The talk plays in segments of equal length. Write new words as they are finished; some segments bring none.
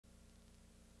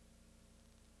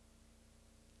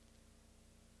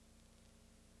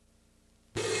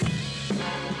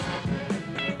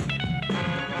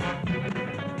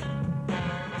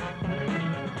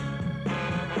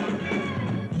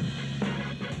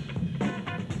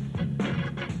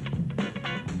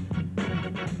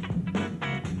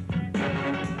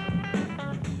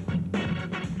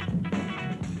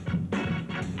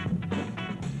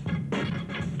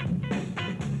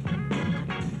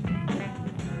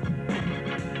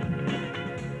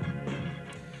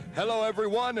Hello,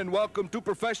 everyone, and welcome to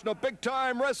Professional Big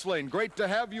Time Wrestling. Great to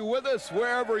have you with us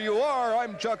wherever you are.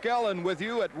 I'm Chuck Allen with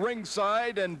you at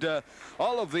ringside, and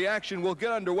all of the action will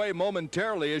get underway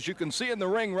momentarily. As you can see in the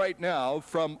ring right now,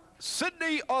 from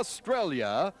Sydney,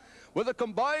 Australia, with a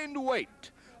combined weight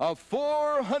of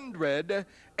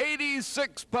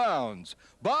 486 pounds,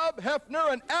 Bob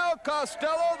Hefner and Al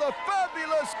Costello, the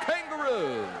fabulous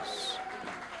Kangaroos.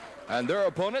 And their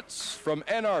opponents from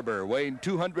Ann Arbor, weighing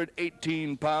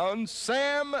 218 pounds,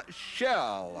 Sam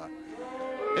Shell.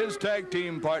 His tag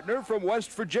team partner from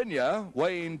West Virginia,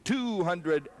 weighing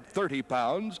 230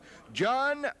 pounds,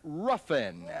 John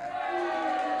Ruffin.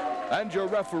 And your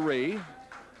referee,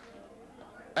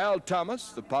 Al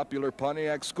Thomas, the popular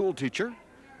Pontiac schoolteacher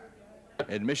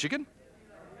in Michigan.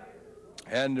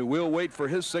 And we'll wait for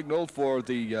his signal for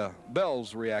the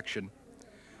bell's reaction.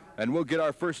 And we'll get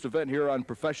our first event here on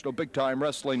Professional Big Time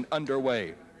Wrestling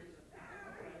underway.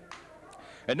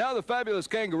 And now the fabulous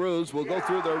Kangaroos will go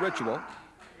through their ritual.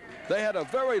 They had a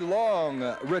very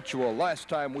long ritual last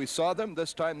time we saw them.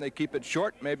 This time they keep it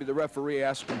short. Maybe the referee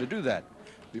asked them to do that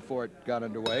before it got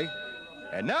underway.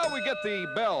 And now we get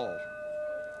the bell.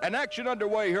 And action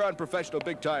underway here on Professional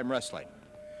Big Time Wrestling.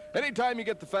 Anytime you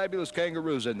get the fabulous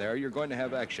Kangaroos in there, you're going to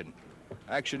have action.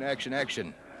 Action, action,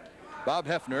 action. Bob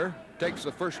Hefner takes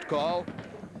the first call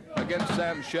against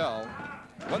Sam Shell.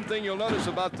 One thing you'll notice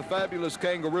about the fabulous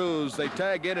Kangaroos, they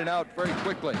tag in and out very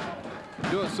quickly.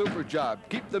 Do a super job.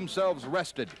 Keep themselves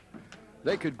rested.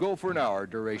 They could go for an hour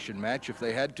duration match if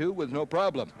they had to with no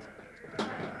problem.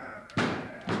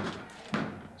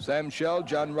 Sam Shell,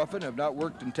 John Ruffin have not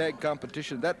worked in tag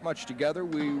competition that much together.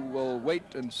 We will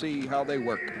wait and see how they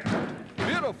work.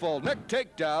 Beautiful neck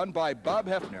takedown by Bob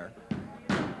Hefner,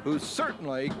 who's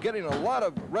certainly getting a lot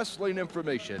of wrestling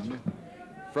information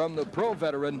from the pro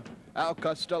veteran Al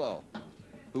Costello,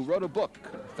 who wrote a book,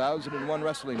 1001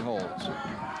 Wrestling Holds.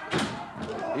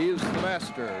 He is the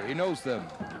master. He knows them.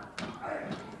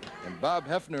 And Bob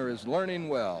Hefner is learning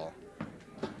well.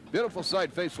 Beautiful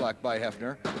side face lock by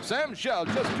Hefner. Sam Shell,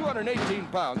 just 218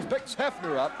 pounds, picks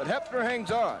Hefner up, but Hefner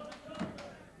hangs on,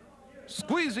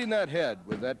 squeezing that head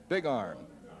with that big arm.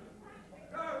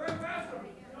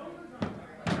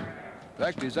 In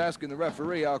fact, he's asking the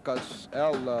referee, Al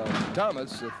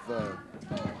Thomas, if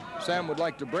Sam would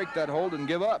like to break that hold and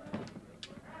give up.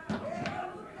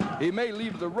 He may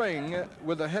leave the ring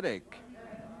with a headache.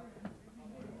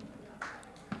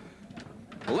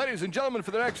 Well, ladies and gentlemen,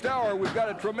 for the next hour, we've got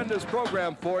a tremendous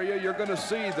program for you. You're going to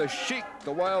see the Sheik,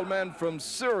 the wild man from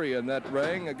Syria, in that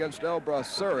ring against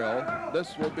Bracero.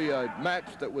 This will be a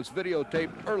match that was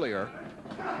videotaped earlier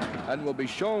and will be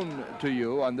shown to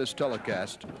you on this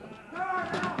telecast.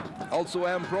 Also,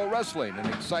 Am Pro Wrestling, an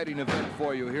exciting event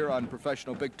for you here on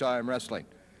Professional Big Time Wrestling.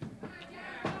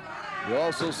 You'll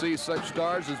also see such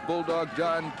stars as Bulldog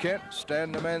John Kent,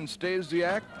 Stan the Man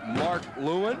Stasiak, Mark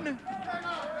Lewin.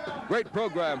 Great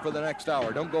program for the next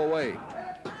hour. Don't go away.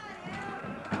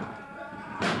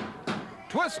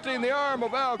 Twisting the arm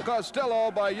of Al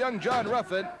Costello by young John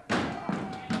Ruffin.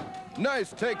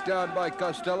 Nice takedown by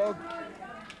Costello.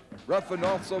 Ruffin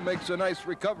also makes a nice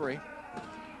recovery.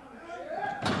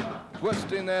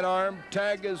 Twisting that arm,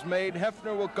 tag is made.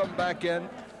 Hefner will come back in.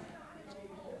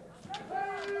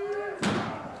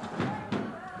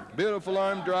 Beautiful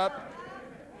arm drop.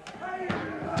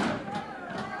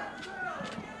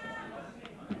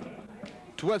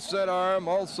 Twists that arm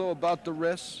also about the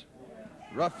wrist.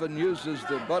 Ruffin uses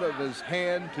the butt of his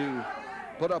hand to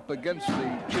put up against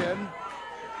the chin.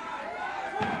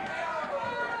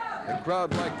 The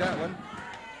crowd liked that one.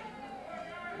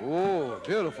 Oh,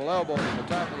 beautiful elbow to the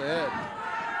top of the head.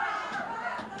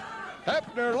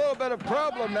 Hefner, a little bit of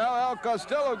problem now. Al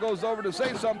Costello goes over to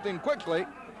say something quickly.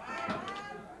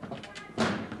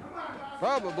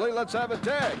 Probably, let's have a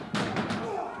tag.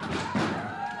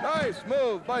 Nice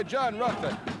move by John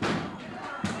Ruffin.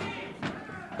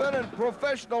 Been in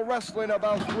professional wrestling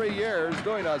about 3 years,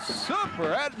 doing a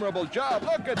super admirable job.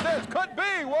 Look at this, could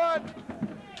be one.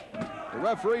 The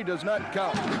referee does not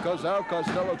count because Al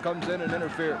Costello comes in and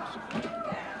interferes.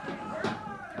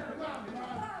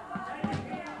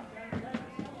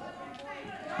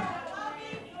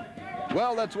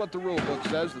 Well, that's what the rule book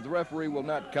says, that the referee will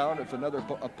not count if another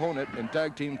opponent in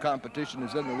tag team competition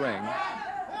is in the ring.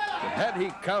 But had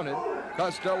he counted,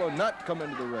 Costello not come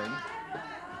into the ring,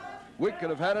 we could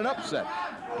have had an upset.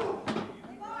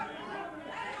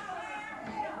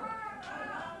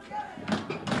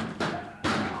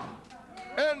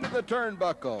 Into the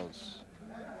turnbuckles.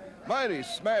 Mighty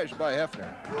smash by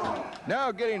Hefner. Now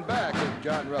getting back at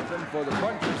John Ruffin for the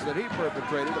punches that he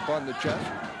perpetrated upon the chest.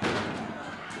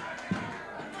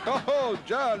 Oh,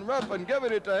 John Ruffin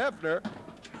giving it to Hefner.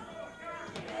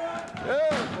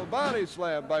 Beautiful body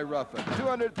slam by Ruffin.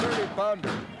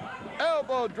 230-pounder.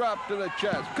 Elbow drop to the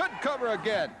chest. Could cover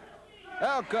again.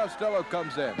 Al Costello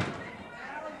comes in.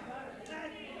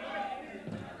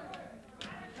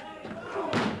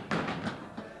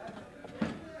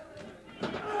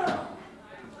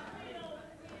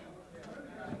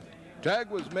 Tag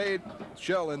was made.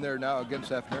 Shell in there now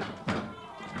against Hefner.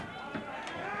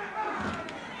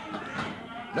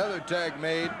 Another tag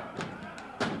made.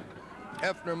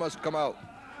 Hefner must come out.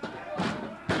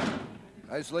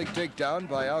 Nice leg takedown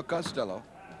by Al Costello.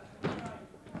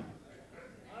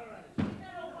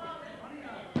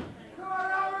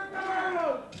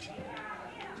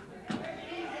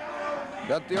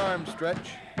 Got the arm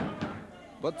stretch.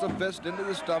 Puts a fist into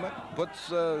the stomach. Puts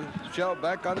Shell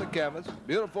back on the canvas.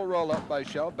 Beautiful roll up by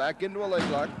Shell. Back into a leg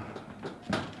lock.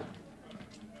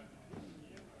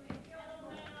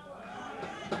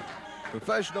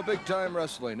 Professional big-time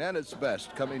wrestling at its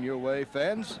best coming your way,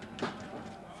 fans.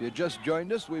 If you just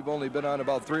joined us, we've only been on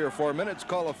about 3 or 4 minutes.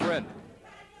 Call a friend.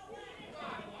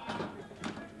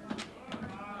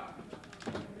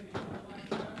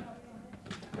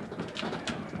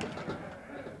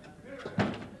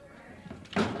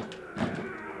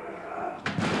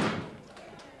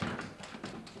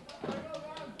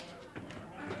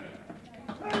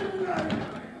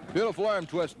 Beautiful arm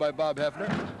twist by Bob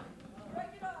Hefner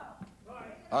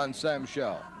on Sam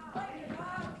Shell. A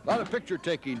lot of picture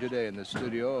taking today in the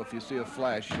studio. If you see a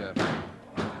flash, it's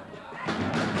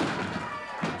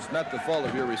not the fault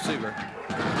of your receiver.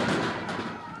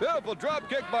 Beautiful drop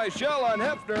kick by Shell on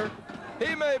Hefner.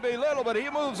 He may be little, but he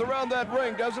moves around that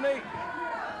ring, doesn't he?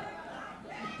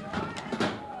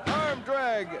 Arm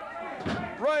drag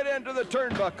right into the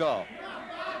turnbuckle.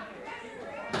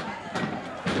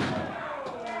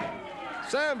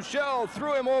 Sam Shell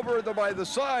threw him over by the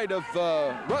side of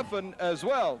Ruffin as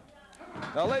well.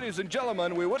 Now, ladies and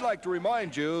gentlemen, we would like to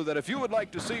remind you that if you would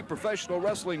like to see professional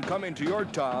wrestling coming to your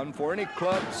town for any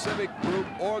club, civic group,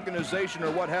 organization,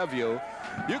 or what have you,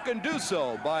 you can do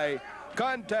so by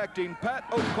contacting Pat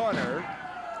O'Connor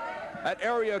at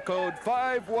area code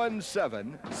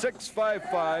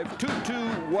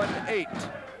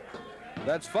 517-655-2218.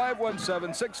 That's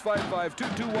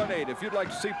 517-655-2218. If you'd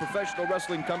like to see professional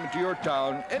wrestling coming to your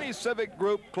town, any civic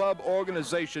group, club,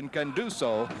 organization can do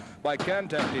so by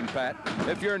contacting Pat.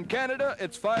 If you're in Canada,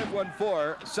 it's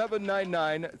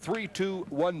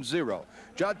 514-799-3210.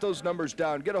 Jot those numbers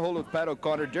down. Get a hold of Pat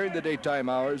O'Connor during the daytime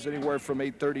hours, anywhere from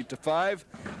 8:30 to 5.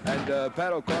 And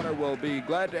Pat O'Connor will be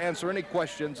glad to answer any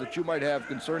questions that you might have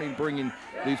concerning bringing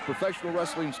these professional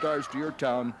wrestling stars to your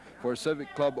town for a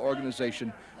civic club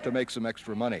organization to make some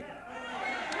extra money.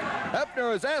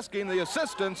 Hefner is asking the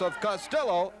assistance of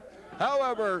Costello.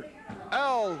 However,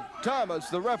 Al Thomas,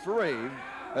 the referee,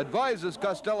 advises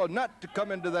Costello not to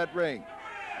come into that ring.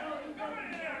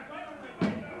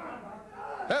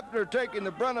 Hefner taking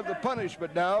the brunt of the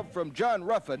punishment now from John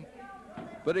Ruffin,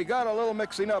 but he got a little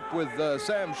mixing up with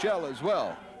Sam Shell as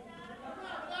well.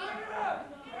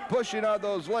 Pushing on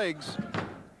those legs.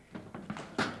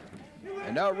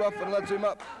 And now Ruffin lets him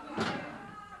up.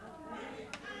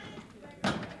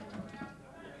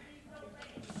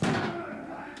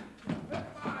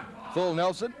 Full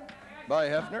Nelson by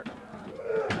Hefner.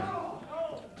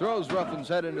 Throws Ruffin's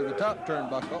head into the top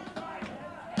turnbuckle.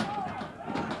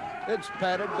 It's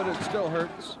padded, but it still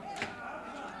hurts.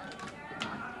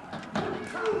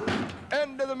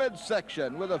 End of the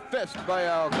midsection with a fist by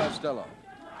Al Costello.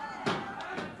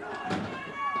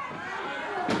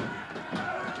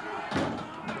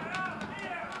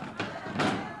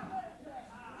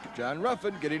 John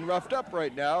Ruffin getting roughed up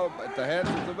right now at the hands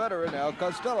of the veteran, Al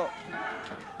Costello.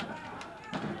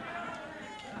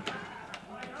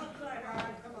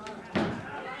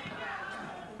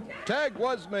 Tag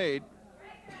was made.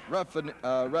 Ruffin,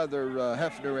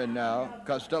 Hefner in now.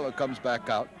 Costello comes back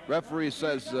out. Referee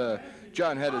says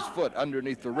John had his foot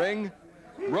underneath the ring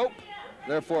rope,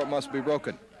 therefore it must be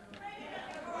broken.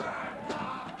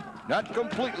 Not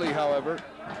completely, however.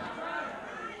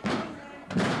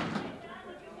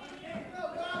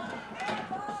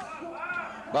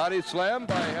 Body slam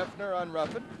by Hefner on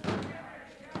Ruffin.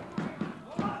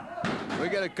 We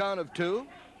get a count of 2.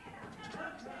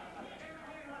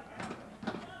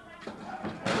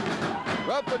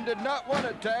 Ruffin did not want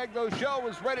a tag, though Shell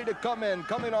was ready to come in,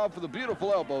 coming off with a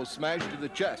beautiful elbow smash to the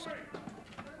chest.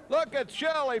 Look at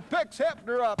Shell, he picks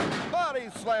Hefner up, body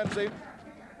slams him.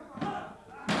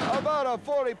 About a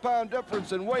 40-pound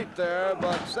difference in weight there,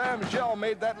 but Sam Shell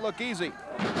made that look easy.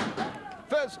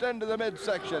 Fist into the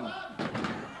midsection.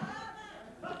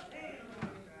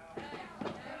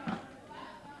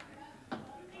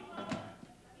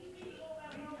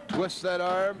 Twists that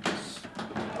arm,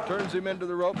 turns him into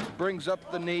the ropes, brings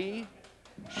up the knee.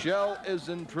 Shell is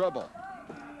in trouble.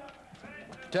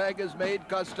 Tag is made,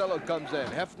 Costello comes in.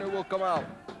 Hefner will come out.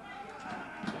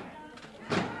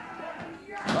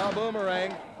 A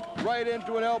boomerang right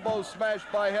into an elbow smash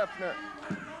by Hefner.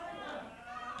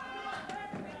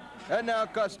 And now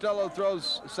Costello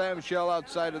throws Sam Shell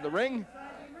outside of the ring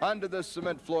onto the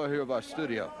cement floor here of our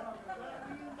studio.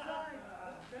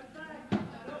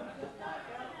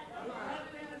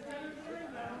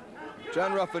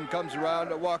 John Ruffin comes around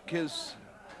to walk his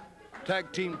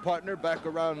tag team partner back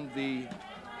around the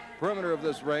perimeter of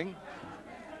this ring.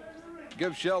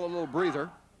 Give Shell a little breather.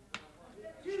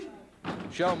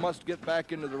 Shell must get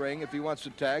back into the ring. If he wants to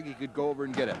tag, he could go over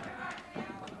and get it.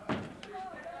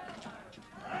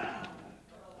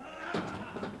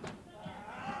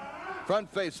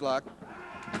 Front face lock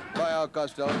by Al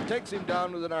Costello. Takes him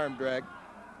down with an arm drag.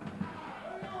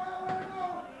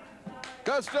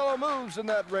 Costello moves in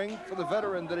that ring for the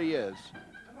veteran that he is.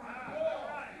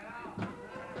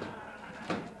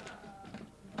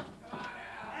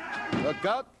 Look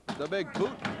out, the big boot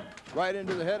right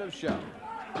into the head of Shell.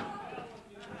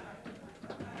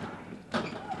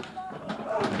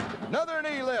 Another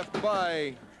knee lift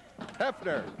by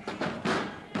Hefner.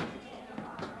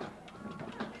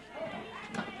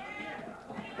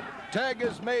 Tag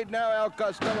is made now. Al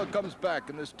Costello comes back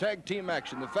in this tag team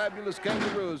action. The fabulous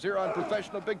Kangaroos here on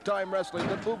Professional Big Time Wrestling.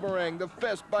 The boomerang, the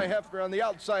fist by Hefner on the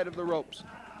outside of the ropes.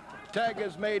 Tag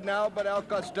is made now, but Al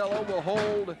Costello will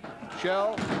hold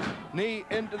Shell. Knee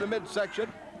into the midsection.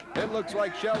 It looks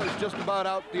like Shell is just about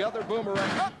out. The other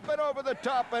boomerang up and over the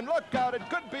top, and look out, it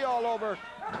could be all over.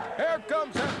 Here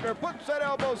comes Hefner, puts that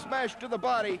elbow smash to the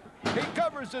body. He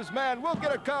covers his man. We'll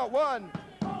get a count. 1,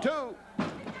 2,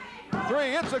 3.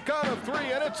 It's a count of 3,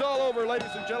 and it's all over,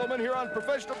 ladies and gentlemen, here on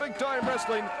Professional Big Time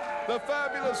Wrestling. The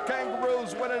fabulous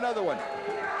Kangaroos win another one.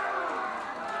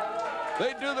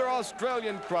 They do their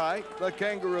Australian cry, the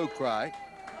kangaroo cry.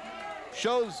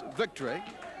 Shows victory.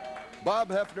 Bob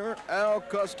Hefner, Al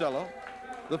Costello.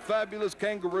 The fabulous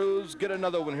Kangaroos get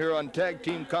another one here on Tag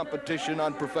Team Competition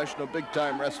on Professional Big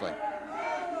Time Wrestling.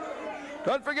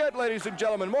 Don't forget, ladies and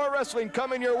gentlemen, more wrestling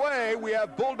coming your way. We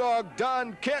have Bulldog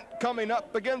Don Kent coming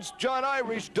up against John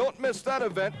Irish. Don't miss that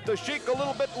event. The Sheik a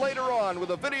little bit later on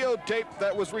with a videotape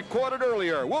that was recorded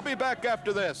earlier. We'll be back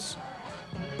after this.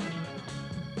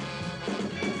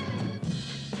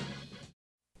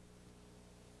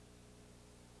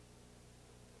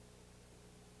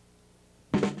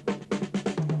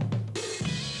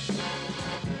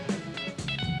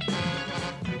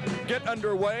 Get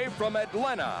underway from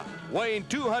Atlanta, weighing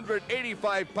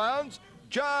 285 pounds,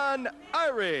 John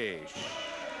Irish.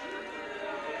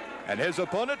 And his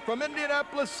opponent from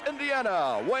Indianapolis,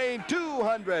 Indiana, weighing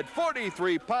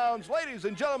 243 pounds, ladies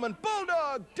and gentlemen,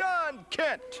 Bulldog Don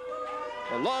Kent,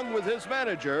 along with his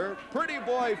manager, pretty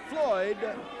boy Floyd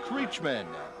Creatchman.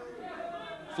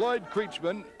 Floyd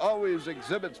Creatchman always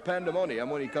exhibits pandemonium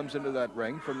when he comes into that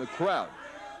ring from the crowd.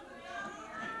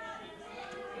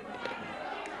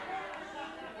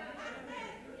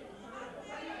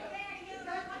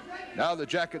 Now the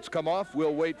jackets come off.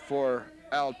 We'll wait for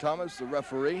Al Thomas, the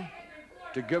referee,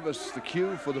 to give us the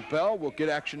cue for the bell. We'll get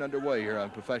action underway here on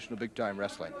Professional Big Time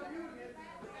Wrestling.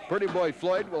 Pretty boy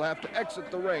Floyd will have to exit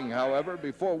the ring, however,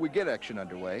 before we get action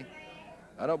underway.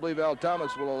 I don't believe Al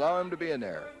Thomas will allow him to be in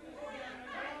there.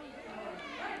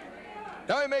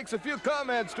 Now he makes a few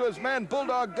comments to his man,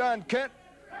 Bulldog Don Kent.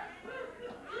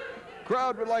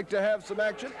 Crowd would like to have some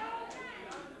action.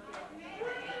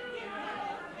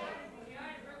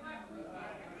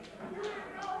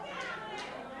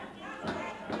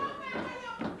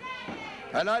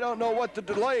 And I don't know what the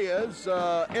delay is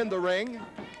in the ring,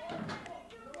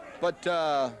 but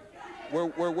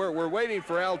we're waiting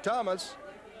for Al Thomas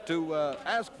to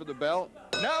ask for the bell.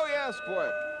 Now he asks for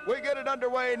it. We get it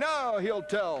underway. Now he'll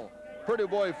tell pretty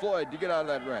boy Floyd to get out of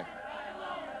that ring.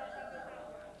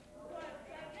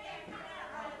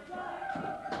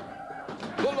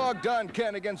 Bulldog Don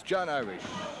Kent against John Irish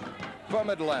from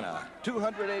Atlanta,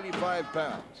 285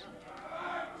 pounds.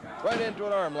 Right into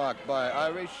an arm lock by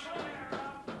Irish.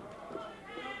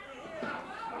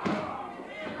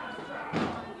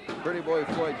 Pretty boy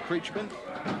Floyd Creatchman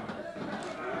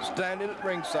standing at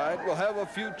ringside will have a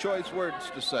few choice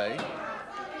words to say.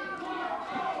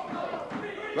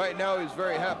 Right now he's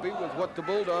very happy with what the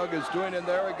Bulldog is doing in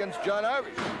there against John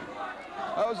Irish.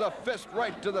 That was a fist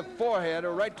right to the forehead,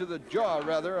 or right to the jaw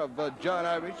rather, of John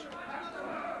Irish.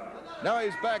 Now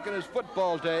he's back in his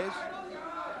football days.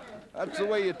 That's the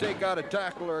way you take out a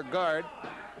tackle or a guard.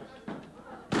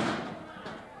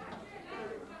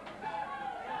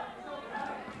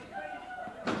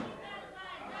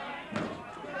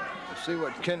 See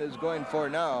what Kent is going for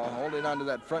now, holding on to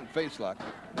that front face lock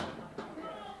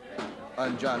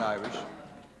on John Irish.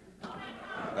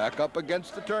 Back up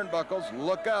against the turnbuckles.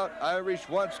 Look out. Irish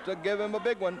wants to give him a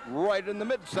big one right in the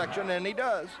midsection, and he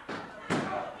does.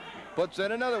 Puts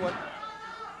in another one.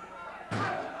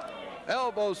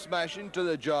 Elbow smashing to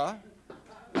the jaw.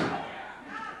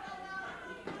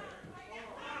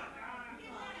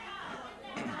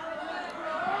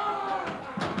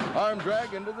 Arm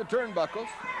drag into the turnbuckles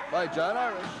by John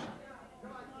Irish.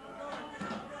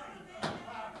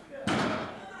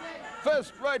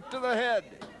 Fist right to the head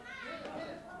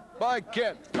by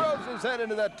Kent. Throws his head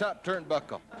into that top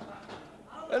turnbuckle.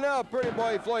 And now pretty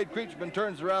boy Floyd Creatchman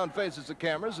turns around, faces the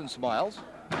cameras, and smiles.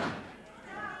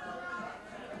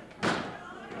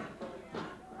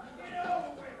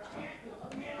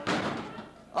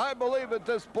 I believe at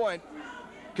this point,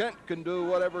 Kent can do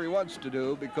whatever he wants to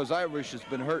do because Irish has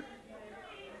been hurt.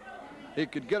 He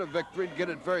could get a victory, get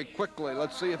it very quickly.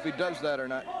 Let's see if he does that or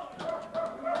not.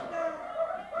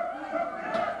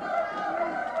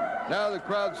 Now the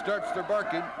crowd starts their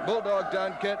barking. Bulldog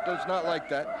Don Kent does not like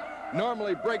that.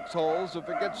 Normally breaks holes if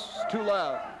it gets too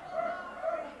loud.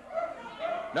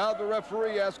 Now the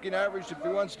referee asking Irish if he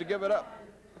wants to give it up.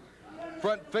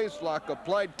 Front face lock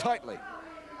applied tightly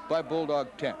by Bulldog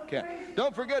Kent.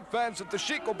 Don't forget, fans, that the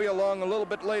Sheik will be along a little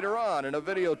bit later on in a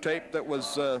videotape that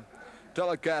was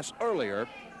telecast earlier.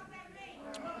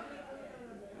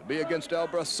 It'll be against El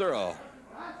Bracero,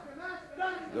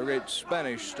 the great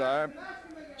Spanish star.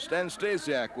 Stan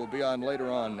Stasiak will be on later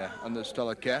on this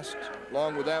telecast,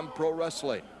 along with Pro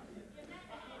Wrestling.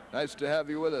 Nice to have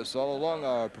you with us all along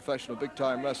our professional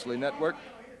big-time wrestling network.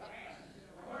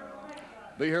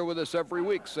 Be here with us every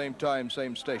week, same time,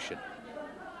 same station.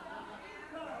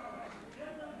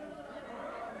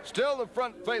 Still the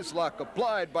front face lock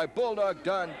applied by Bulldog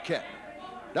Don Kent.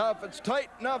 Now, if it's tight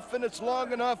enough and it's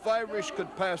long enough, Irish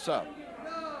could pass out.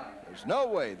 There's no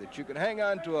way that you can hang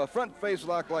on to a front face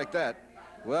lock like that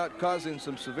without causing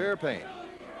some severe pain.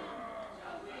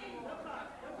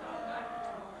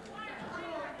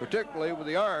 Particularly with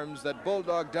the arms that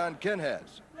Bulldog Don Kent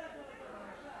has.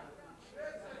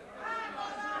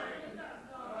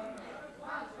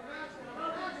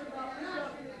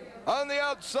 On the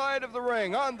outside of the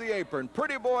ring, on the apron,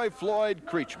 pretty boy Floyd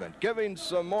Creatchman giving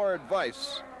some more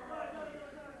advice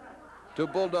to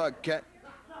Bulldog Kent.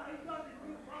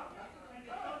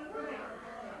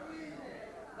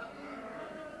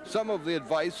 Some of the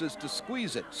advice is to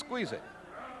squeeze it, squeeze it.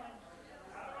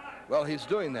 Well, he's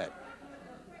doing that.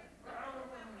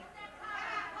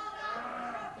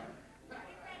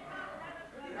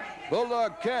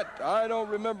 Bulldog Kent, I don't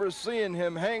remember seeing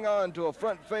him hang on to a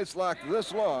front face lock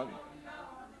this long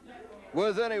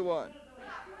with anyone.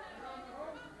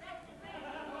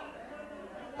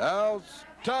 Now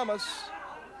Thomas,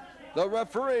 the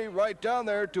referee, right down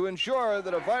there to ensure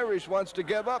that if Irish wants to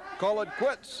give up, call it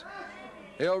quits.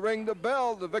 He'll ring the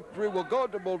bell. The victory will go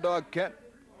to Bulldog Kent,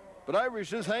 but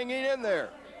Irish is hanging in there.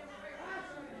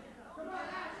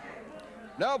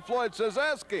 Now Floyd says,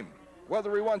 ask him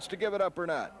whether he wants to give it up or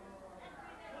not.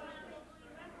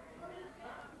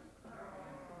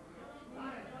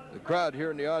 The crowd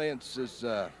here in the audience is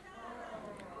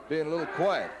being a little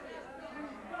quiet.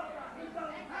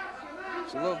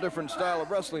 It's a little different style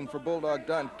of wrestling for Bulldog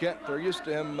Don Kent. They're used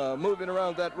to him moving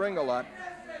around that ring a lot.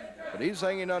 But he's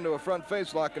hanging onto a front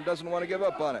face lock and doesn't want to give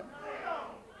up on it.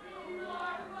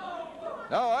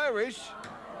 Now Irish,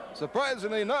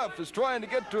 surprisingly enough, is trying to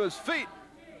get to his feet.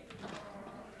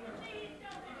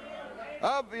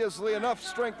 Obviously enough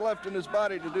strength left in his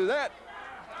body to do that.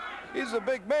 He's a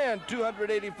big man,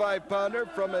 285-pounder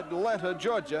from Atlanta,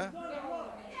 Georgia.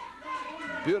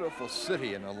 Beautiful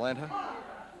city in Atlanta.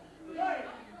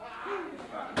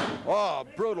 Oh,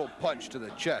 brutal punch to the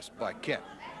chest by Kent.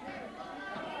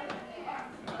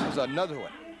 There's another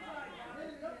one.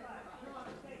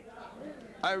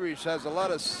 Irish has a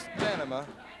lot of stamina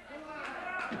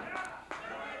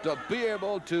to be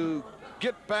able to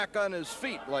get back on his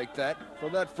feet like that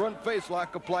from that front face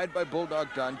lock applied by Bulldog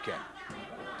Don Kent.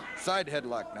 Side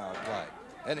headlock now applied,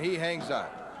 and he hangs on,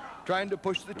 trying to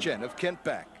push the chin of Kent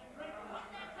back.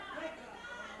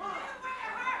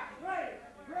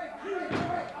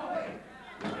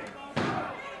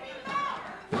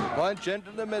 Punch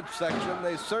into the midsection.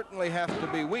 They certainly have to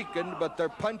be weakened, but they're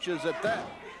punches at that.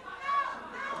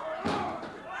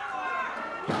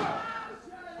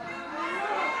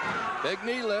 Big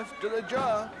knee lift to the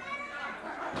jaw.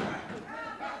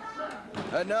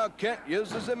 And now Kent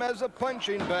uses him as a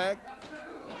punching bag.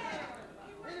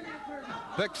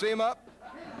 Picks him up.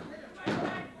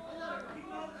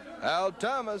 Al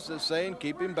Thomas is saying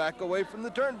keep him back away from the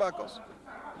turnbuckles.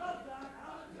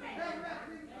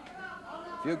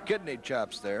 A few kidney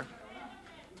chops there.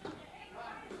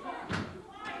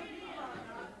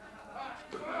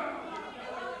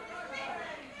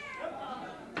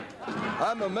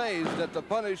 I'm amazed at the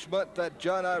punishment that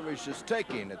John Irish is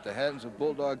taking at the hands of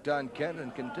Bulldog Don Kent,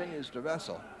 and continues to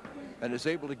wrestle and is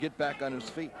able to get back on his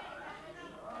feet.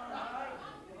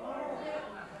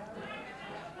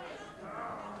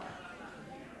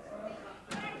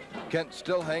 Kent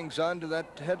still hangs on to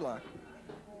that headlock.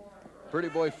 Pretty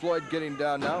boy Floyd getting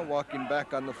down now, walking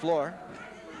back on the floor.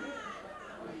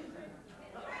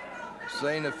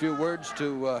 Saying a few words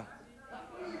to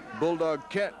Bulldog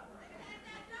Kent.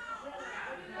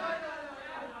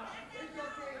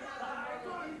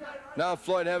 Now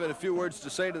Floyd having a few words to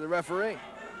say to the referee.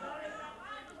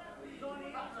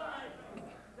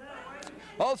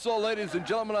 Also, ladies and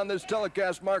gentlemen, on this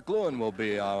telecast, Mark Lewin will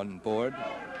be on board.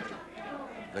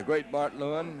 The great Mark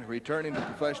Lewin, returning to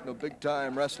professional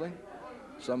big-time wrestling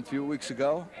some few weeks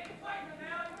ago.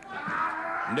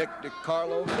 Nick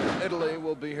DeCarlo from Italy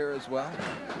will be here as well.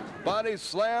 Body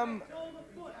slam,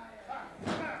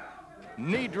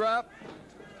 knee drop.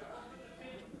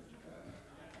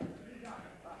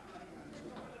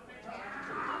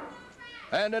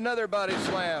 And another body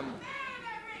slam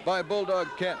by Bulldog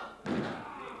Kent.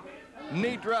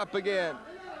 Knee drop again.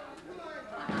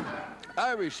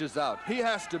 Irish is out. He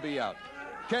has to be out.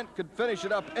 Kent could finish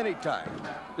it up anytime.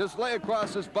 Just lay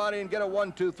across his body and get a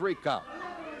 1, 2, 3 count.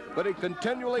 But he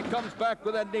continually comes back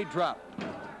with that knee drop.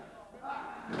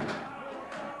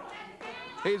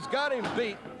 He's got him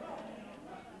beat.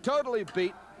 Totally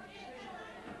beat.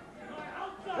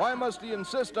 Why must he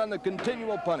insist on the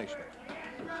continual punishment?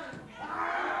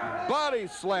 Body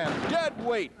slam, dead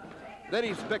weight that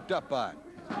he's picked up on.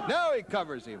 Now he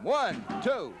covers him. 1,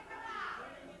 2.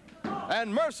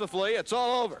 And mercifully, it's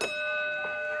all over.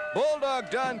 Bulldog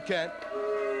Don Kent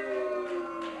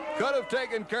could have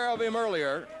taken care of him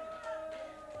earlier,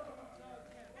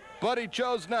 but he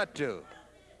chose not to.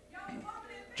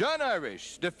 John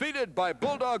Irish defeated by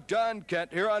Bulldog Don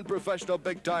Kent here on Professional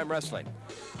Big Time Wrestling.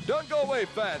 Don't go away,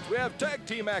 fans. We have tag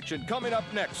team action coming up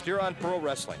next here on Pro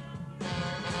Wrestling.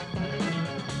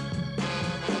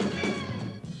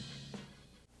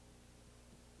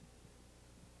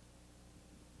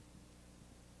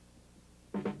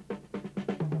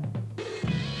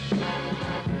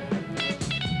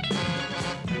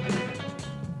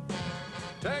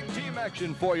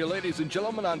 Action for you, ladies and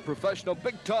gentlemen, on Professional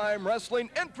Big Time Wrestling.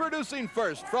 Introducing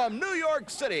first from New York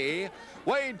City,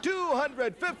 weighing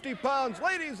 250 pounds,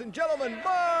 ladies and gentlemen,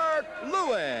 Mark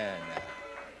Lewin.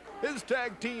 His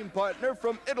tag team partner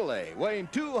from Italy, weighing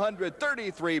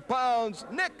 233 pounds,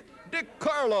 Nick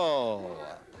DeCarlo.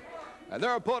 And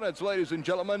their opponents, ladies and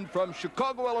gentlemen, from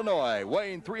Chicago, Illinois,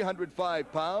 weighing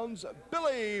 305 pounds,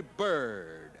 Billy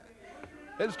Bird.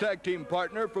 His tag team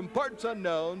partner from parts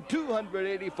unknown,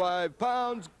 285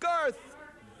 pounds, Garth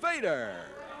Vader.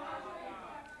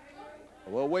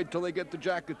 We'll wait till they get the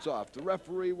jackets off. The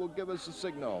referee will give us a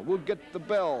signal. We'll get the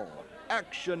bell.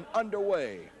 Action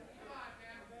underway.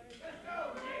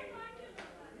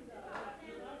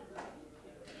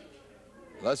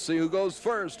 Let's see who goes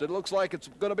first. It looks like it's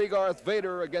going to be Garth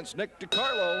Vader against Nick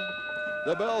DeCarlo.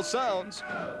 The bell sounds.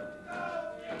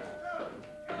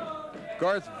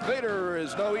 Garth Vader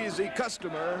is no easy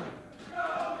customer.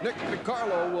 Nick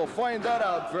DeCarlo will find that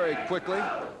out very quickly.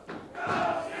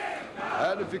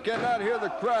 And if you cannot hear the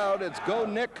crowd, it's go,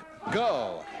 Nick,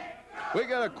 go. We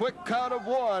got a quick count of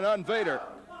 1 on Vader.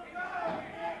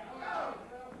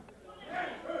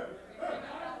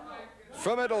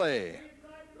 From Italy,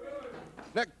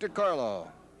 Nick DeCarlo.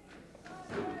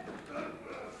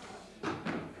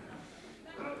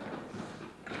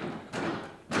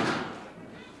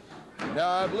 Now,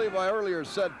 I believe I earlier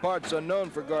said parts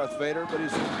unknown for Garth Vader, but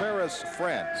he's from Paris,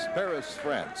 France. Paris,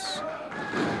 France.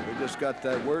 We just got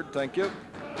that word, thank you.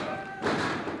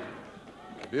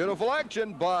 Beautiful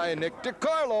action by Nick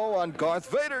DeCarlo on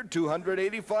Garth Vader,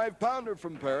 285-pounder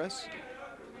from Paris.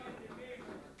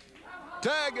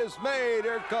 Tag is made.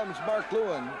 Here comes Mark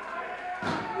Lewin.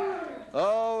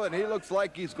 Oh, and he looks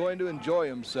like he's going to enjoy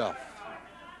himself.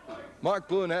 Mark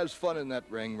Lewin has fun in that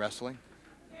ring wrestling.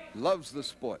 Loves the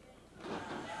sport.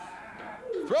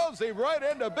 Throws him right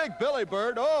into Big Billy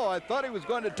Bird. Oh, I thought he was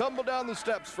going to tumble down the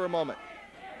steps for a moment.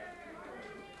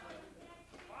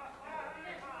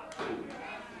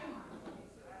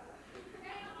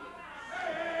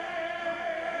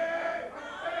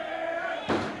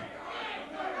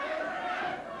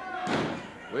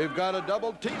 We've got a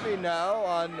double teaming now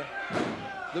on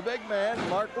the big man,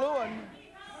 Mark Lewin.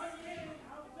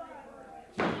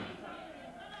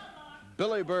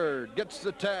 Billy Bird gets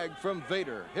the tag from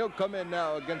Vader. He'll come in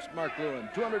now against Mark Lewin,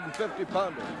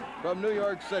 250-pounder from New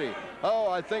York City. Oh,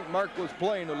 I think Mark was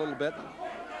playing a little bit.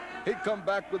 He'd come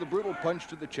back with a brutal punch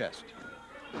to the chest.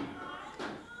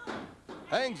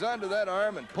 Hangs onto that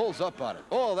arm and pulls up on it.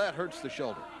 Oh, that hurts the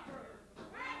shoulder.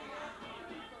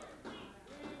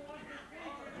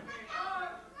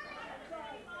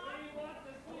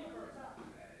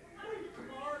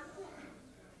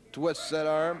 Twists that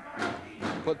arm,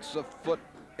 puts a foot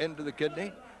into the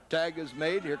kidney. Tag is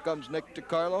made. Here comes Nick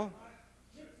DeCarlo.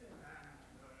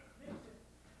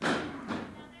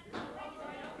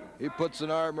 He puts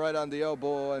an arm right on the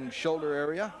elbow and shoulder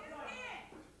area.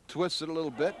 Twists it a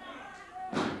little bit.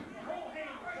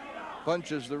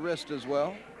 Punches the wrist as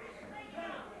well.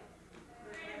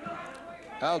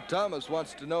 Al Thomas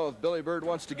wants to know if Billy Bird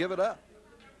wants to give it up.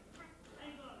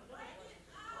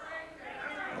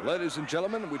 Ladies and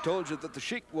gentlemen, we told you that the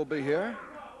Sheik will be here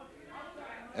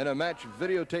in a match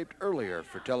videotaped earlier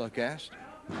for telecast.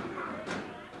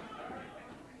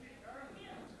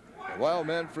 A wild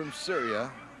man from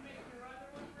Syria.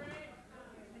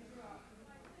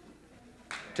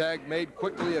 Tag made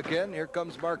quickly again. Here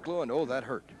comes Mark Lewin. Oh, that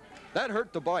hurt. That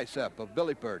hurt the bicep of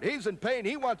Billy Bird. He's in pain.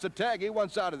 He wants a tag. He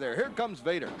wants out of there. Here comes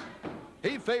Vader.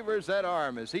 He favors that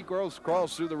arm as he crawls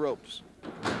through the ropes.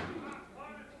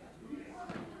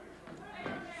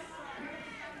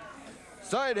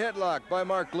 Side headlock by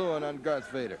Mark Lewin on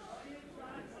Garth Vader.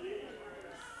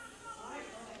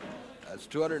 That's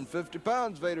 250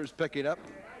 pounds Vader's picking up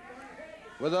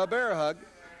with a bear hug.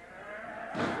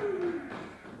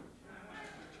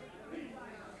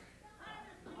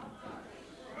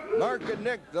 Mark and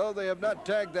Nick, though they have not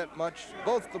tagged that much,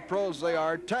 both the pros they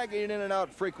are, tagging in and out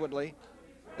frequently.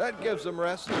 That gives them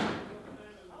rest.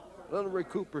 A little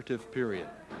recuperative period.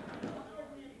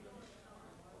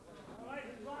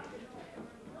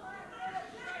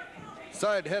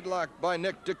 Side headlock by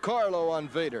Nick DeCarlo on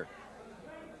Vader.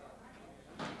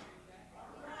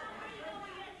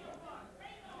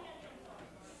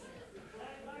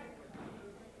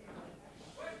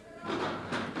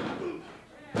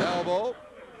 Elbow,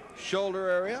 shoulder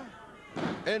area,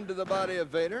 into the body of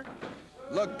Vader.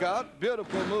 Look out,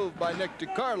 beautiful move by Nick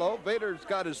DeCarlo. Vader's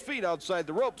got his feet outside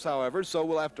the ropes, however, so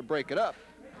we'll have to break it up.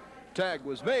 Tag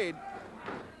was made,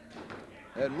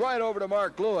 and right over to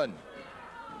Mark Lewin.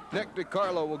 Nick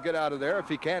DeCarlo will get out of there if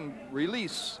he can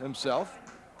release himself,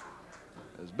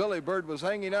 as Billy Bird was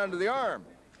hanging onto the arm.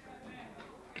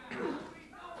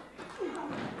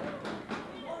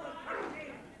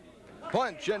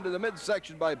 Punch into the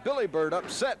midsection by Billy Bird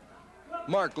upset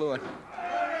Mark Lewin.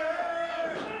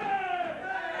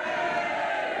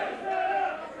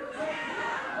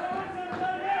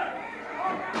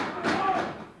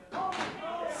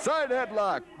 Side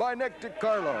headlock by Nick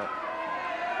DeCarlo.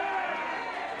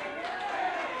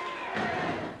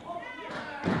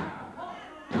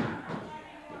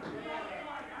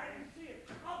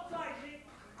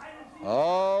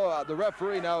 Oh, the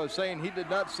referee now is saying he did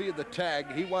not see the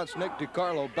tag. He wants Nick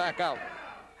DeCarlo back out.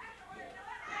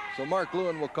 So Mark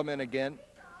Lewin will come in again.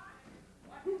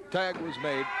 Tag was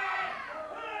made,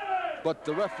 but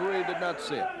the referee did not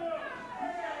see it.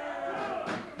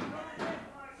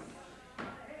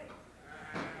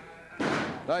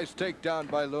 Nice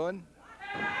takedown by Lewin.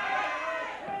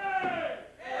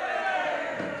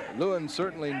 Lewin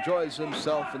certainly enjoys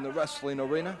himself in the wrestling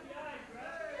arena.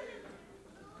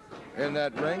 In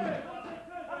that ring.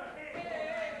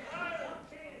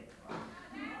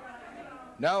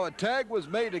 Now a tag was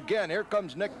made again. Here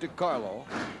comes Nick DeCarlo.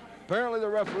 Apparently the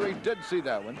referee did see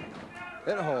that one.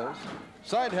 It holds.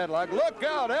 Side headlock. Look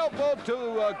out! Elbow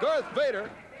to Garth Vader.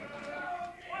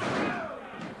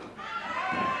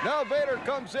 Now Vader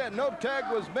comes in. No tag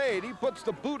was made. He puts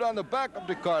the boot on the back of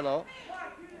DeCarlo.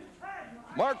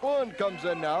 Mark Lewin comes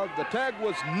in now. The tag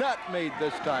was not made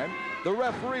this time. The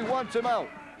referee wants him out.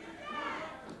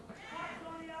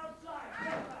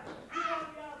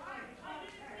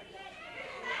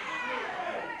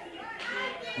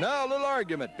 Now a little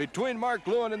argument between Mark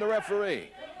Lewin and the referee.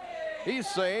 He's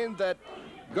saying that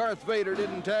Garth Vader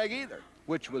didn't tag either,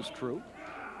 which was true.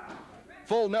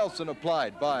 Full Nelson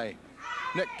applied by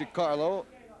Nick DeCarlo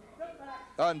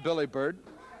on Billy Bird,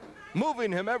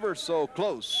 moving him ever so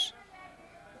close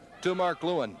to Mark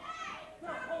Lewin.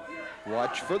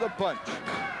 Watch for the punch.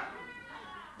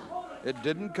 It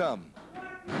didn't come.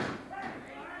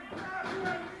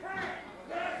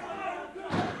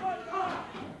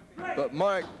 But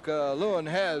Mark Lewin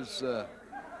has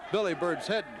Billy Bird's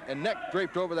head and neck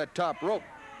draped over that top rope.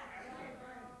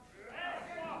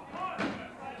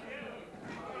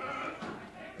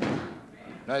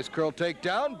 Nice curl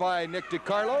takedown by Nick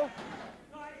DeCarlo.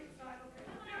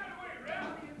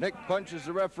 Nick punches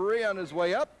the referee on his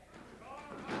way up.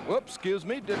 Whoops, excuse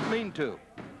me, didn't mean to.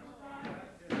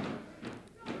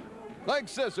 Like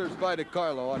scissors by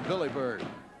DeCarlo on Billy Bird.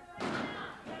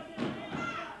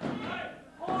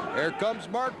 Here comes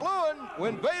Mark Lewin.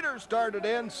 When Vader started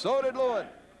in, so did Lewin.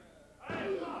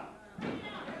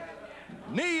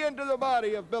 Knee into the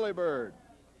body of Billy Bird.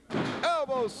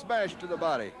 Elbow smash to the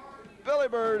body. Billy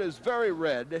Bird is very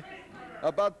red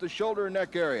about the shoulder and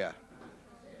neck area.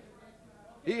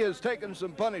 He has taken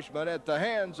some punishment at the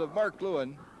hands of Mark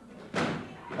Lewin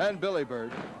and Billy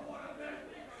Bird.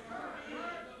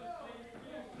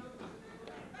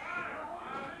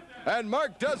 And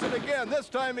Mark does it again. This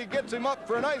time he gets him up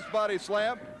for a nice body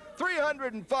slam.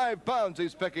 305 pounds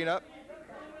he's picking up.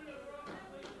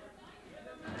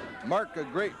 Mark, a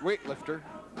great weightlifter,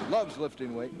 loves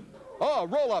lifting weight. Oh,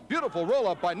 roll up, beautiful roll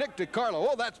up by Nick DeCarlo.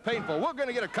 Oh, that's painful. We're going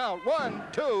to get a count. 1,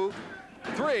 2,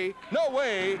 3. No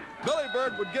way Billy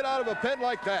Bird would get out of a pin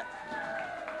like that.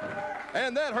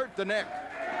 And that hurt the neck.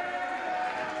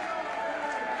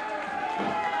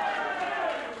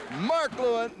 Mark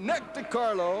Lewin, Nick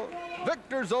DeCarlo,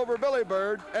 victors over Billy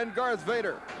Bird and Garth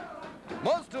Vader.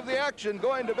 Most of the action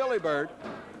going to Billy Bird.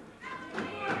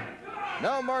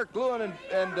 Now Mark Lewin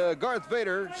and Garth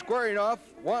Vader squaring off,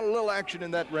 want a little action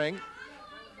in that ring.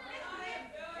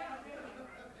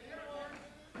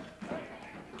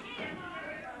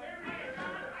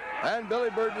 And Billy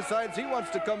Bird decides he wants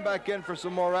to come back in for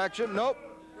some more action. Nope,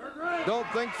 don't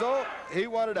think so. He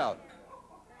wanted out.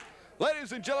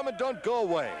 Ladies and gentlemen, don't go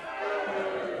away.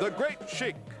 The great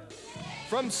Sheik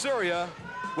from Syria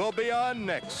will be on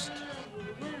next.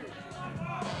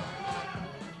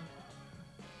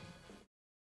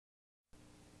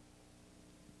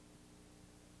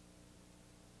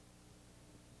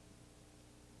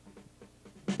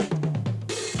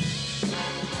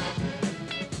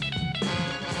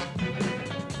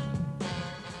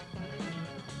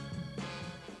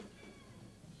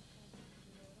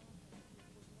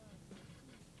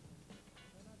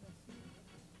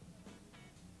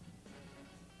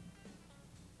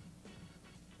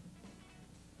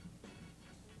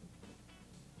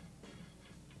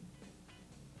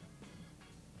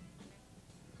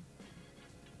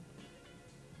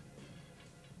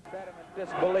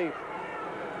 Disbelief.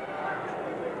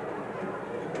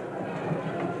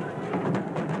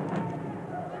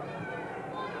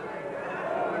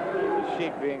 The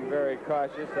Sheik being very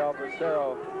cautious.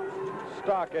 Bracero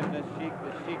stalking the Sheik.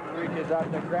 The Sheik reaches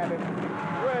out to grab him.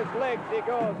 Through his legs he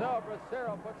goes.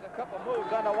 Bracero puts a couple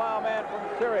moves on the wild man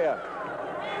from Syria.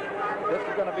 This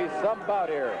is going to be some bout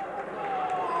here.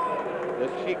 The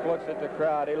Sheik looks at the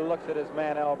crowd. He looks at his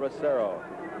man Bracero.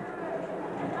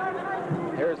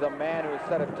 Here's a man who has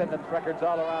set attendance records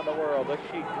all around the world, the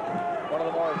Sheik, one of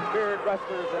the more feared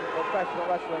wrestlers in professional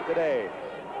wrestling today.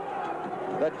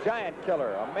 The Giant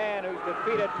Killer, a man who's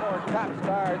defeated more top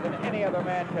stars than any other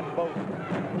man can boast.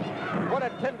 What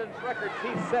attendance records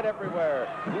he's set everywhere.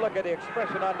 Look at the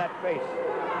expression on that face.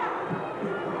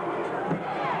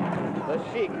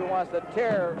 The Sheik, who wants to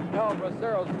tear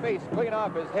Bracero's face clean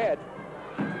off his head,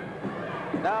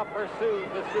 now pursues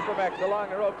the Supermax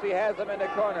along the ropes. He has him in the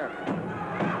corner.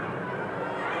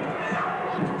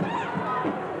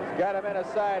 He's got him in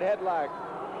a side headlock.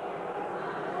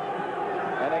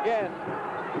 And again,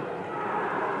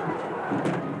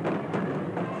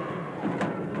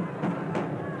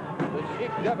 the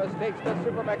Sheik devastates the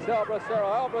Supermax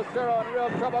Bracero. Bracero in real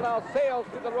trouble now, sails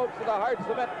through the ropes of the hard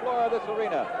cement floor of this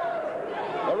arena.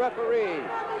 The referee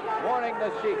warning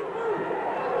the Sheik,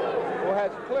 who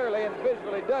has clearly and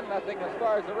visually done nothing as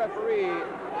far as the referee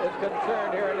is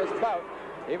concerned here in this bout,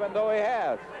 even though he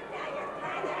has.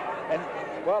 And,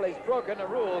 well, he's broken the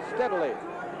rules steadily.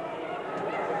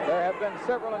 There have been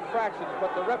several infractions,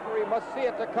 but the referee must see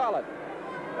it to call it.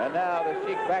 And now the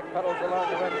Sheik backpedals along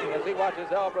the ring as he watches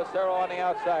Bracero on the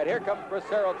outside. Here comes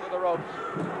Bracero through the ropes.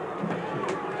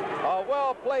 A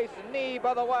well-placed knee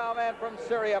by the wild man from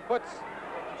Syria puts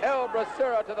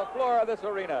Bracero to the floor of this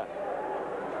arena.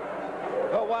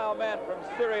 The wild man from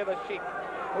Syria, the Sheik,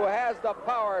 who has the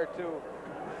power to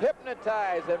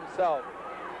hypnotize himself.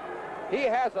 He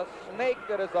has a snake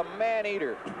that is a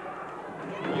man-eater.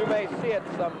 You may see it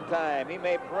sometime. He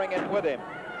may bring it with him.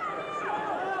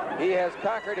 He has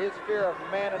conquered his fear of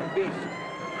man and beast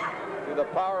through the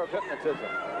power of hypnotism.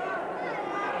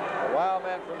 The wild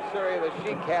man from Syria, the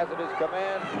Sheik, has at his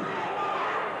command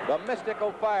the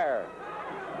mystical fire,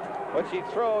 which he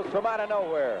throws from out of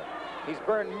nowhere. He's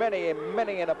burned many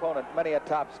an opponent, many a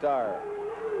top star.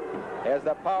 He has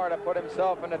the power to put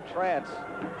himself in a trance.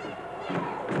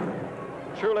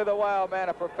 Truly the wild man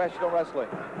of professional wrestling.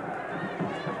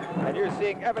 And you're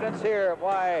seeing evidence here of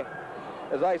why,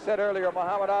 as I said earlier,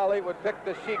 Muhammad Ali would pick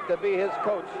the Sheik to be his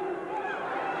coach.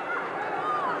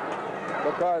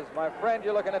 Because, my friend,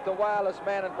 you're looking at the wildest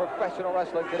man in professional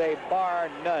wrestling today, bar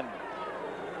none.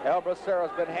 El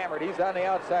Bracero's been hammered. He's on the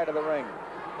outside of the ring.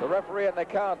 The referee in the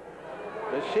count,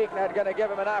 the Sheik, not going to give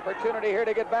him an opportunity here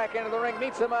to get back into the ring.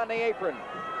 Meets him on the apron.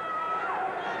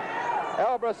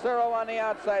 El Bracero on the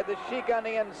outside, the Sheik on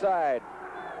the inside.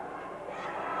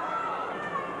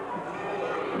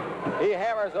 He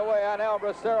hammers away on El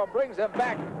Bracero, brings him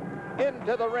back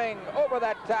into the ring over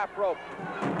that top rope.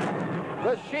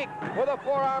 The Sheik with a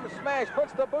forearm smash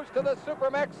puts the boots to the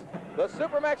Supermax. The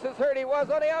Supermax is hurt. He was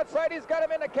on the outside. He's got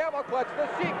him in the camel clutch. The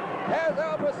Sheik has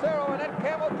El Bracero in that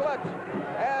camel clutch.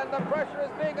 And the pressure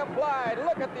is being applied.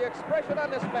 Look at the expression on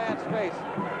this man's face.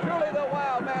 Truly the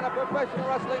wild man of professional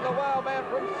wrestling, the wild man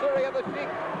from Syria, the Sheik.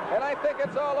 And I think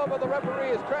it's all over. The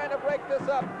referee is trying to break this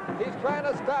up. He's trying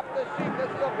to stop the Sheik. This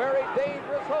is a very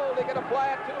dangerous hold. He can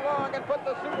apply it too long and put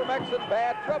the Supermax in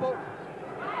bad trouble.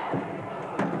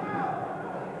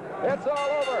 It's all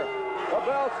over. The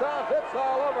bell sounds, it's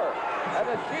all over. And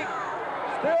the Sheik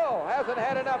still hasn't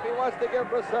had enough. He wants to give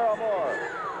Bracero more.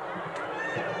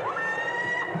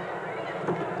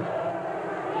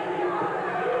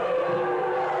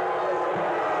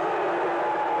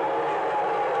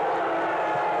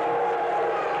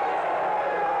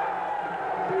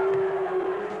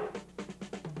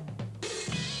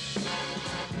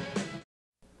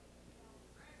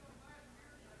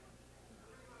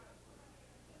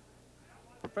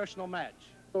 Professional match.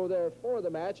 So there for the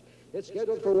match. It's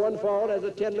scheduled for one fall, has a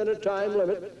 10-minute time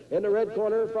limit. In the red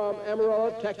corner from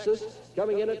Amarillo, Texas,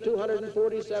 coming in at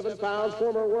 247 pounds,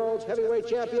 former world's heavyweight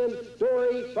champion,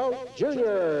 Dory Funk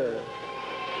Jr.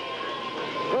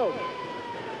 Funk.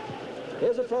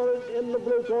 His opponent in the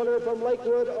blue corner from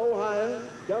Lakewood, Ohio,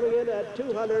 coming in at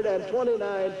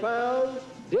 229 pounds,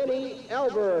 Denny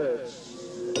Alberts.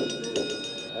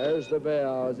 There's the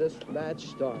bell as this match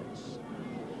starts.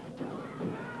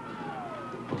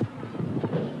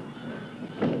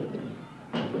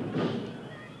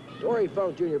 Dory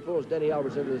Funk Jr. pulls Denny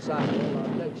Alberts into the side.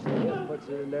 Takes the hip, puts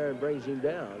it in there, and brings him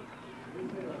down.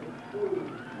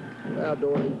 Now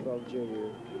Dory Funk Jr.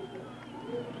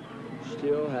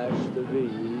 still has to be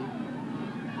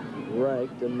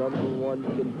ranked the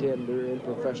 #1 contender in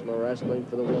professional wrestling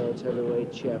for the World's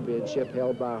Heavyweight Championship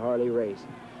held by Harley Race.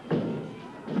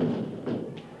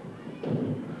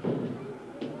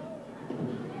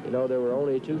 You know, there were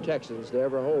only 2 Texans to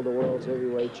ever hold the World's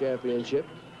Heavyweight Championship.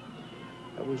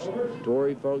 That was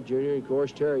Dory Funk Jr. and, of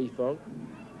course, Terry Funk.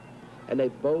 And they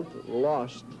both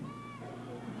lost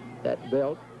that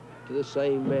belt to the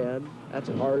same man. That's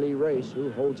Harley Race,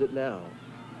 who holds it now.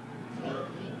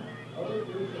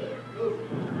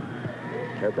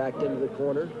 They're backed into the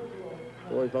corner.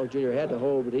 Dory Funk Jr. had to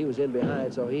hold, but he was in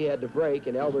behind, so he had to break,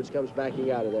 and Alberts comes backing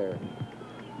out of there.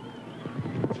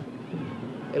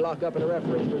 They lock up in a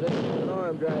referee's position. An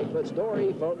arm drag puts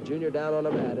Dory Funk Jr. down on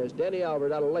the mat as Denny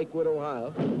Albert out of Lakewood,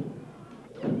 Ohio.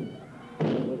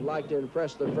 Would like to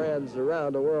impress the friends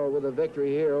around the world with a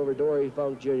victory here over Dory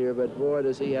Funk Jr., but boy,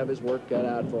 does he have his work cut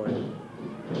out for him.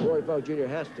 Dory Funk Jr.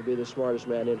 has to be the smartest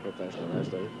man in professional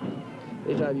wrestling.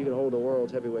 Anytime you can hold the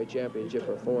World's Heavyweight Championship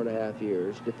for 4.5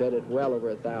 years, defend it well over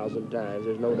 1,000 times,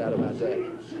 there's no doubt about that.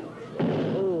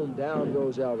 Boom, down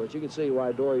goes Alberts. You can see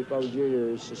why Dory Funk Jr.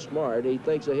 is so smart. He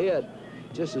thinks ahead.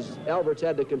 Just as Alberts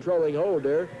had the controlling hold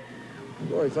there,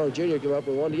 Dory Funk Jr. came up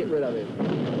and wanted to get rid of him.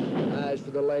 Eyes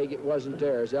for the leg, it wasn't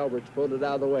there as Alberts pulled it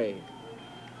out of the way.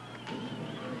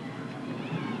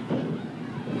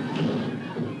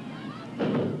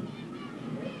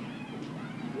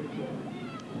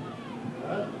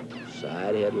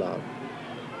 Side headlock.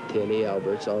 Denny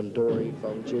Alberts on Dory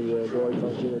Funk Jr. and Dory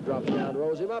Funk Jr. drops down,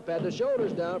 rolls him up, had the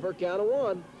shoulders down for a count of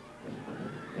 1.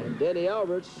 And Denny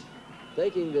Alberts,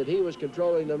 thinking that he was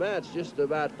controlling the match, just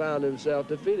about found himself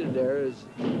defeated there as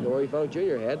Dory Funk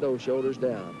Jr. had those shoulders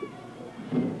down.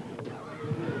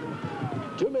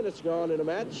 2 minutes gone in the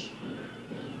match.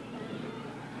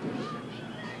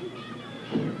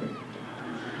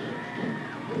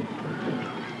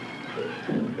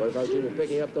 Dory Funk Jr.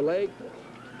 picking up the leg.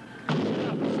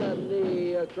 That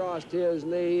knee across his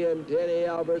knee, and Denny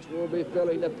Alberts will be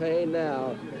feeling the pain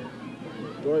now.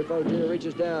 Dory Funk Jr.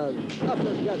 reaches down,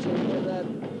 uppercuts him with that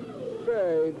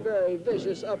very, very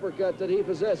vicious uppercut that he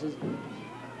possesses.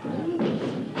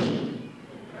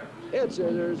 Head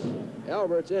scissors,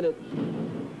 Alberts in it.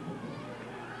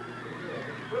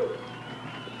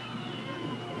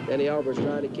 Denny Alberts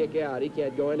trying to kick out. He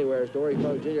can't go anywhere as Dory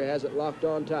Funk Jr. has it locked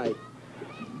on tight.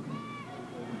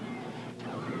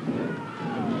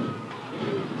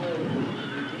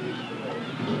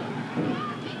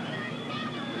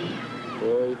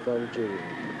 Funk Jr.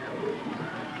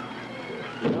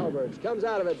 Alberts comes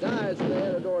out of it, dives for the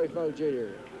head of Dory Funk Jr.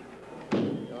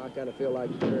 I kind of feel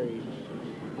like Terry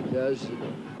does.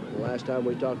 The last time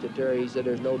we talked to Terry, he said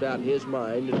there's no doubt in his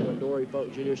mind that when Dory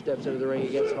Funk Jr. steps into the ring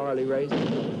against Harley Race,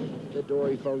 that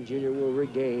Dory Funk Jr. will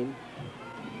regain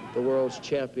the world's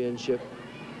championship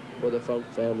for the Funk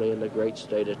family in the great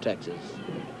state of Texas.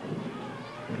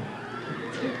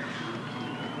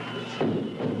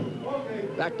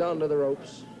 Backed onto the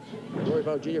ropes. Dory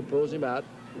Funk Jr. pulls him out.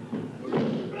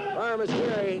 Arm is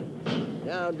carried.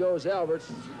 Down goes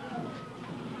Alberts.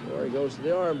 Dory goes to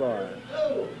the arm bar.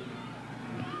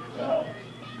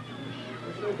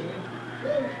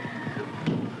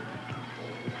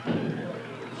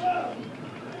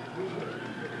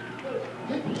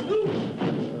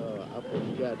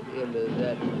 Uppercut into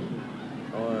that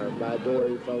arm by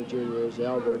Dory Funk Jr. as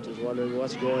Alberts is wondering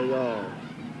what's going on.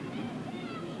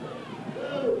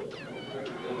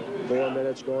 4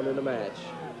 minutes going in the match.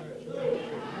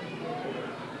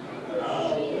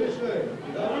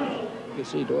 You can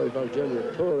see Dory Funk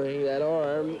Jr. pulling that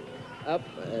arm up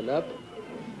and up.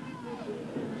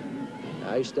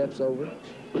 Now he steps over.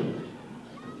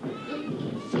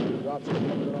 Drops it up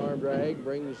an arm drag,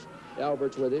 brings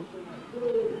Alberts with him.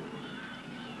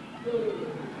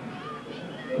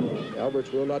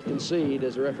 Alberts will not concede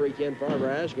as the referee Ken Farmer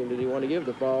asked him, did he want to give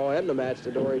the fall and the match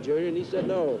to Dory Jr., and he said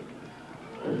no.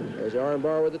 There's the arm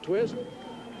bar with a twist.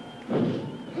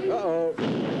 Uh-oh.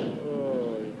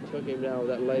 Oh, he took him down with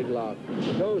that leg lock.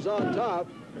 He goes on top.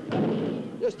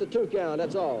 Just a 2 count,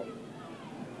 that's all.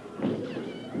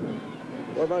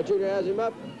 Dory Funk Jr. has him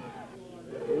up.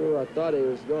 Ooh, I thought he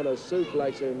was going to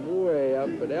suplex him way up,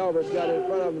 but Alberts got in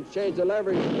front of him, changed the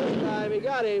leverage. This time he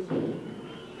got him.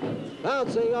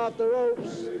 Bouncing off the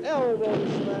ropes, elbow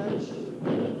smash.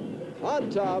 On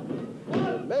top,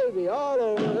 and maybe all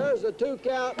over. There's the 2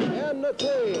 count and the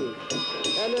 3.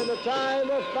 And in the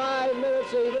time of 5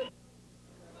 minutes even.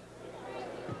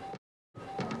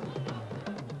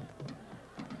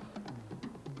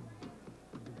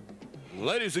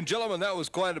 Ladies and gentlemen, that was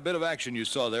quite a bit of action you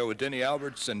saw there with Denny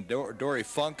Alberts and Dory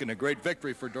Funk, and a great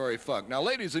victory for Dory Funk. Now,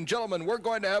 ladies and gentlemen, we're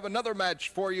going to have another match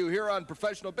for you here on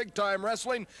Professional Big Time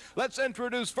Wrestling. Let's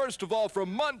introduce, first of all,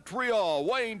 from Montreal,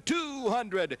 weighing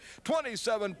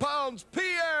 227 pounds,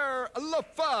 Pierre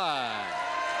LaFiv.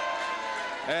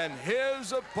 And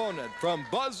his opponent from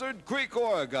Buzzard Creek,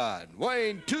 Oregon,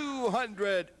 weighing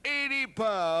 280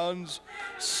 pounds,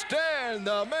 Stan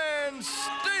the Man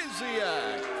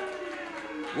Stasiak,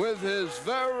 with his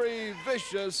very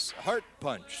vicious heart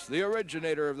punch, the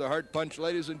originator of the heart punch.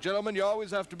 Ladies and gentlemen, you always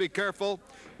have to be careful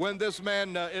when this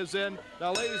man is in.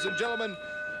 Now, ladies and gentlemen,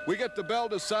 we get the bell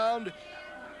to sound.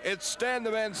 It's Stan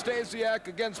the Man Stasiak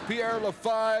against Pierre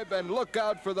LaFiv, and look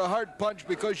out for the heart punch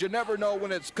because you never know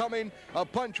when it's coming. A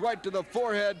punch right to the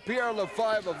forehead. Pierre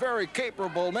LaFiv, a very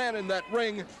capable man in that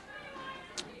ring.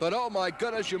 But oh my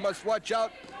goodness, you must watch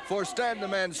out for Stan the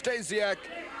Man Stasiak.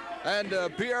 And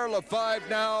Pierre LaFiv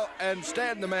now, and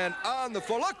Stan the Man on the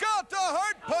floor. Look out, the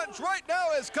heart punch right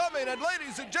now is coming. And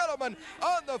ladies and gentlemen,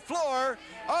 on the floor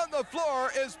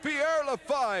is Pierre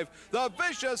LaFiv. The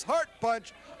vicious heart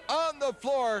punch on the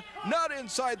floor, not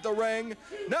inside the ring.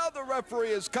 Now the referee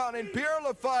is counting. Pierre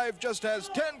LaFiv just has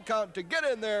 10 count to get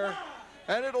in there,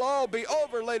 and it'll all be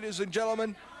over, ladies and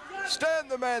gentlemen. Stan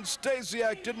the Man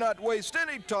Stasiak did not waste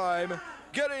any time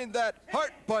getting that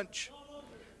heart punch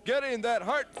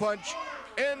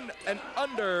in and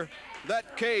under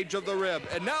that cage of the rib.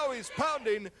 And now he's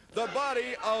pounding the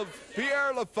body of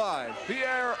Pierre LaFiv.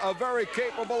 Pierre, a very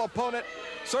capable opponent,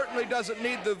 certainly doesn't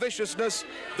need the viciousness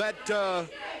that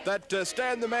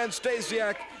Stan the Man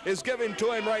Stasiak is giving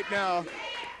to him right now.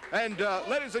 And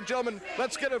ladies and gentlemen,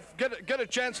 let's get a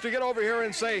chance to get over here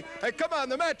and say, hey, come on,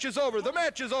 the match is over. The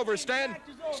match is over, Stan.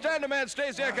 Stan the Man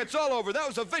Stasiak, it's all over. That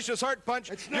was a vicious heart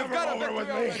punch. It's never over with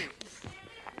me.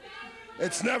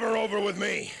 It's never over with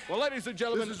me. Well, ladies and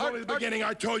gentlemen, this is only the beginning.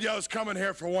 I told you I was coming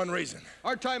here for one reason.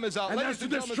 Our time is out. And ladies and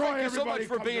gentlemen, thank you so much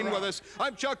for being with us.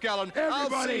 I'm Chuck Allen.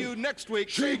 Everybody. I'll see you next week.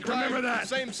 Sheik, remember that.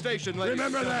 Same station, ladies.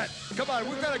 Remember that. Come on,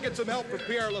 we've got to get some help for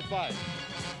Pierre LaFiv.